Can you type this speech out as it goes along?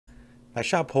My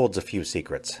shop holds a few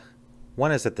secrets.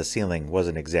 One is that the ceiling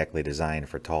wasn't exactly designed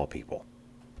for tall people.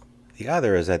 The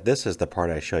other is that this is the part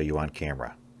I show you on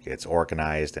camera. It's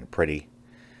organized and pretty,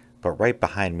 but right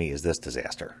behind me is this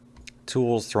disaster.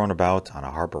 Tools thrown about on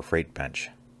a Harbor Freight bench.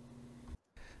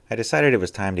 I decided it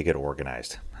was time to get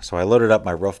organized, so I loaded up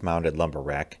my roof-mounted lumber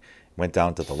rack, went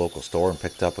down to the local store and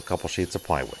picked up a couple sheets of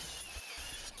plywood.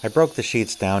 I broke the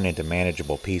sheets down into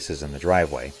manageable pieces in the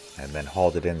driveway, and then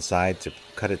hauled it inside to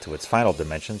cut it to its final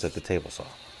dimensions at the table saw.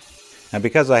 And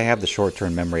because I have the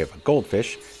short-term memory of a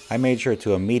goldfish, I made sure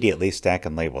to immediately stack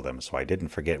and label them so I didn't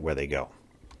forget where they go.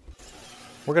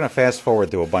 We're going to fast forward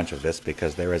through a bunch of this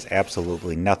because there is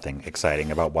absolutely nothing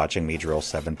exciting about watching me drill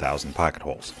 7,000 pocket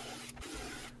holes.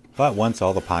 But once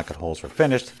all the pocket holes were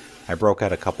finished, I broke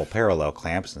out a couple parallel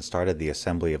clamps and started the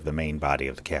assembly of the main body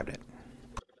of the cabinet.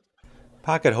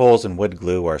 Pocket holes and wood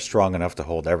glue are strong enough to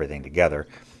hold everything together,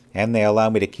 and they allow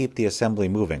me to keep the assembly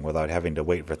moving without having to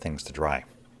wait for things to dry.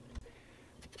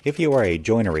 If you are a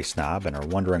joinery snob and are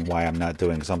wondering why I'm not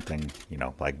doing something,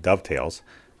 like dovetails,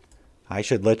 I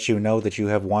should let you know that you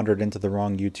have wandered into the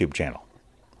wrong YouTube channel.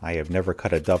 I have never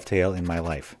cut a dovetail in my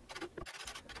life.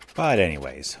 But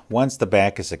anyways, once the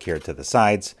back is secured to the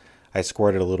sides, I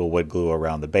squirted a little wood glue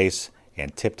around the base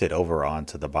and tipped it over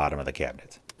onto the bottom of the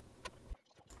cabinet.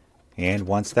 And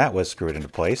once that was screwed into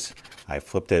place, I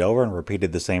flipped it over and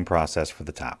repeated the same process for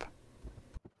the top.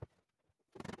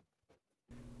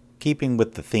 Keeping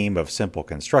with the theme of simple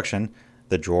construction,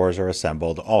 the drawers are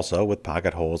assembled also with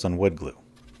pocket holes and wood glue.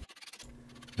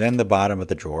 Then the bottom of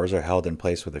the drawers are held in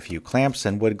place with a few clamps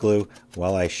and wood glue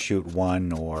while I shoot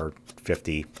 1 or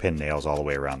 50 pin nails all the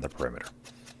way around the perimeter.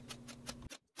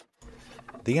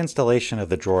 The installation of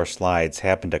the drawer slides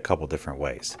happened a couple different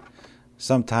ways.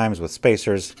 Sometimes with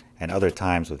spacers and other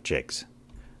times with jigs.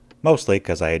 Mostly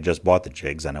because I had just bought the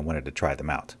jigs and I wanted to try them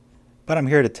out. But I'm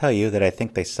here to tell you that I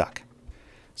think they suck.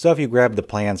 So if you grab the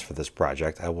plans for this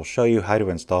project, I will show you how to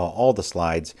install all the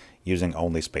slides using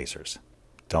only spacers.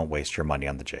 Don't waste your money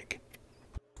on the jig.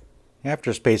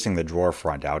 After spacing the drawer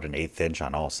front out an 1/8 inch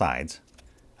on all sides,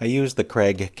 I used the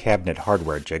Craig cabinet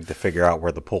hardware jig to figure out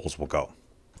where the pulls will go.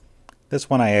 This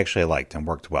one I actually liked and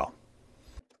worked well.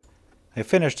 I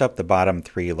finished up the bottom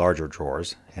 3 larger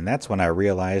drawers, and that's when I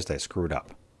realized I screwed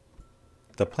up.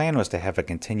 The plan was to have a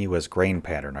continuous grain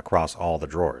pattern across all the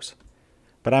drawers.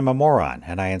 But I'm a moron,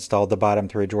 and I installed the bottom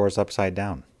 3 drawers upside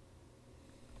down.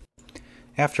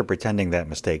 After pretending that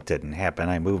mistake didn't happen,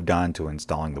 I moved on to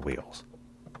installing the wheels.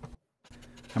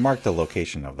 I marked the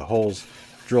location of the holes,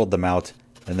 drilled them out,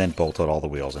 and then bolted all the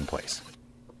wheels in place.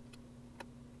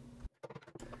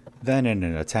 Then, in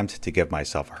an attempt to give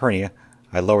myself a hernia,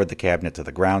 I lowered the cabinet to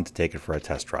the ground to take it for a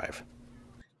test drive.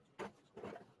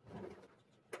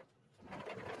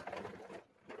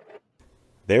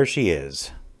 There she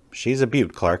is. She's a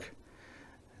beaut, Clark.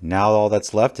 Now all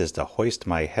that's left is to hoist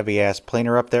my heavy-ass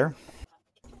planer up there,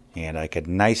 and I could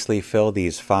nicely fill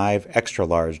these 5 extra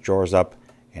large drawers up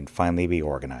and finally be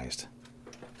organized.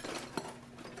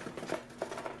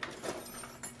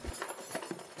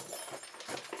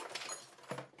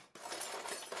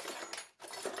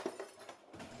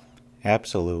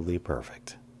 Absolutely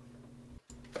perfect.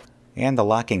 And the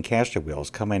locking caster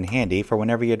wheels come in handy for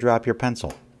whenever you drop your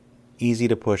pencil. Easy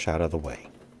to push out of the way.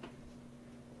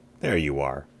 There you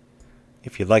are.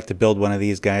 If you'd like to build one of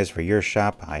these guys for your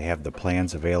shop, I have the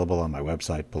plans available on my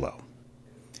website below.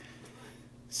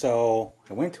 So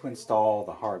I went to install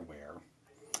the hardware,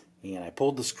 and I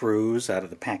pulled the screws out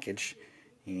of the package,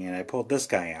 and I pulled this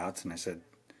guy out, and I said,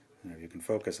 if you can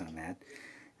focus on that,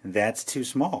 that's too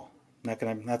small.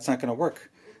 That's not gonna work.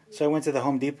 So I went to the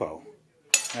Home Depot.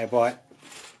 I bought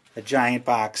a giant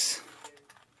box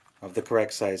of the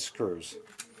correct size screws,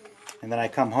 and then I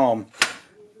come home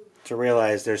to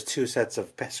realize there's 2 sets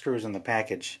of screws in the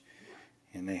package,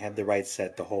 and they had the right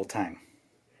set the whole time.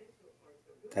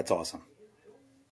 That's awesome.